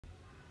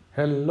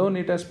Hello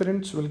Neet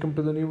aspirants, welcome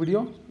to the new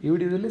video. ಈ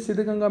ವಿಡಿಯೋದಲ್ಲಿ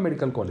Siddaganga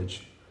medical college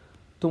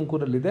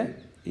ತುಮಕೂರಲ್ಲಿದೆ.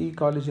 ಈ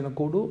ಕಾಲೇಜಿನ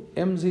ಕೋಡು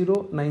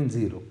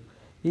M090.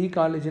 ಈ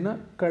ಕಾಲೇಜಿನ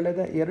ಕಳೆದ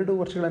 2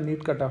 ವರ್ಷಗಳ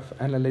ನೀಟ್ ಕಟ್ ಆಫ್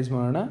ಅನಲೈಸ್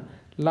ಮಾಡೋಣ.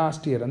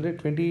 ಲಾಸ್ಟ್ ಇಯರ್ ಅಂದರೆ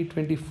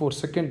 2024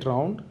 second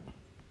round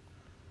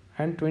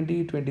and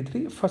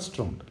 2023 first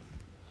round.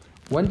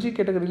 1G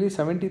ಕ್ಯಾಟಗರಿಲಿ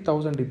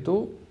 70,000 ಇತ್ತು,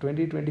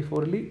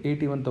 2024ಅಲ್ಲಿ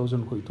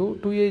 81,000 ಹೋಯಿತು.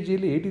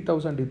 2AGಲಿ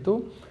 80,000 ಇತ್ತು,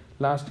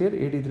 last year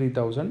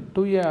 83,000.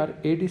 2AR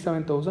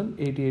 87,000,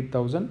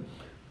 88,000.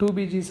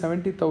 2BG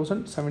 70,000,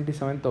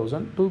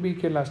 77,000.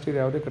 2BK last year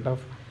ಯಾವುದೇ ಕಟ್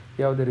ಆಫ್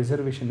ಯಾವುದೇ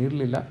ರಿಸರ್ವೇಷನ್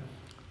ಇರಲಿಲ್ಲ.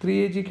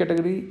 3AG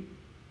category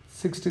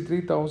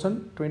 63,000,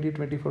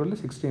 2024ಅಲ್ಲಿ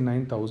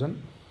 69,000.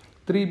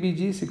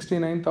 3BG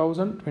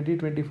 69,000,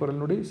 2024ಅಲ್ಲಿ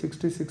ನೋಡಿ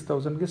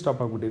 66,000ಗೆ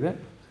ಸ್ಟಾಪ್ ಆಗಿಬಿಟ್ಟಿದೆ.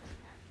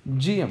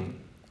 GM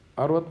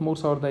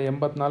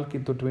 63,084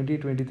 ಇತ್ತು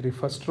 2023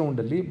 ಫಸ್ಟ್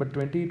ರೌಂಡಲ್ಲಿ, ಬಟ್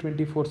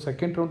 2024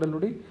 ಸೆಕೆಂಡ್ ರೌಂಡಲ್ಲಿ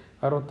ನೋಡಿ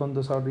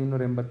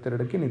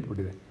 61,282ಕ್ಕೆ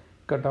ನಿಂತುಬಿಟ್ಟಿದೆ.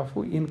 ಕಟ್ ಆಫು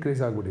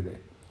ಇನ್ಕ್ರೀಸ್ ಆಗಿಬಿಟ್ಟಿದೆ.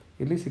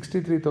 ಇಲ್ಲಿ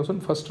 63,000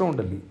 ಫಸ್ಟ್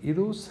ರೌಂಡಲ್ಲಿ,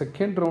 ಇದು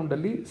ಸೆಕೆಂಡ್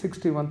ರೌಂಡಲ್ಲಿ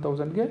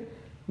 61,000ಗೆ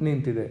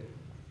ನಿಂತಿದೆ.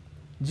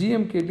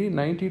 GMKಲಿ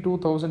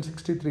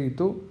 92,063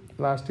 ಇತ್ತು,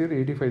 last year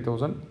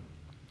 85,000.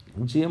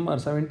 GMR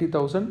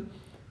 70,000,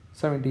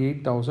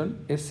 78,000.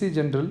 SC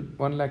general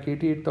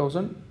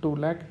 1,88,000,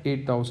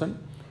 2,08,000.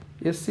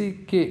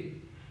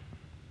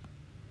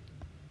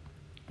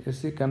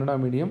 SC Kannada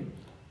medium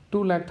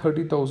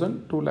 2,30,000,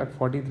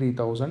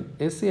 2,43,000.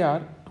 SCR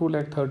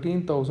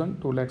 2,13,000,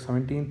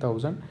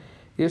 2,17,000.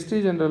 ST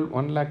general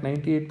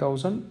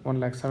 1,98,000,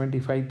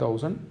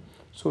 1,75,000.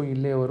 So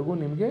ಇಲ್ಲಿಯವರೆಗೂ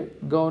ನಿಮಗೆ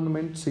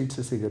ಗೌರ್ಮೆಂಟ್ ಸೀಟ್ಸ್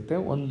ಸಿಗುತ್ತೆ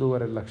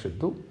 1.5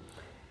 ಲಕ್ಷದ್ದು.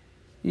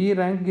 ಈ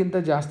ರ್ಯಾಂಕ್ಗಿಂತ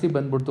ಜಾಸ್ತಿ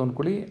ಬಂದ್ಬಿಡ್ತು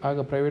ಅಂದ್ಕೊಳ್ಳಿ, ಆಗ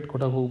ಪ್ರೈವೇಟ್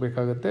ಕೋಟಾಗೆ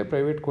ಹೋಗಬೇಕಾಗತ್ತೆ.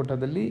 ಪ್ರೈವೇಟ್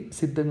ಕೋಟಾದಲ್ಲಿ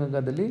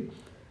ಸಿದ್ಧಗಂಗಾದಲ್ಲಿ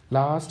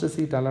ಲಾಸ್ಟ್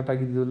ಸೀಟ್ ಅಲಾಟ್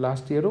ಆಗಿದ್ದು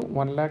last year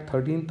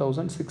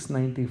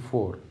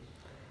 1,13,694.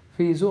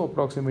 Fees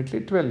approximately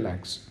 12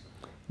 lakhs.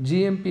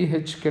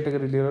 GMPH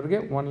ಕ್ಯಾಟಗರಿಲಿರೋರಿಗೆ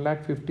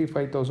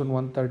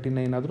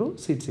 1,55,139 ಆದರೂ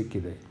ಸೀಟ್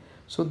ಸಿಕ್ಕಿದೆ.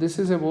 ಸೊ ದಿಸ್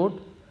ಈಸ್ ಅಬೌಟ್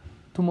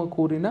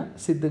ತುಮಕೂರಿನ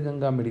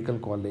Siddaganga medical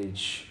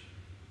college.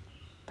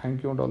 Thank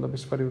you and all the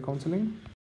best for your counselling.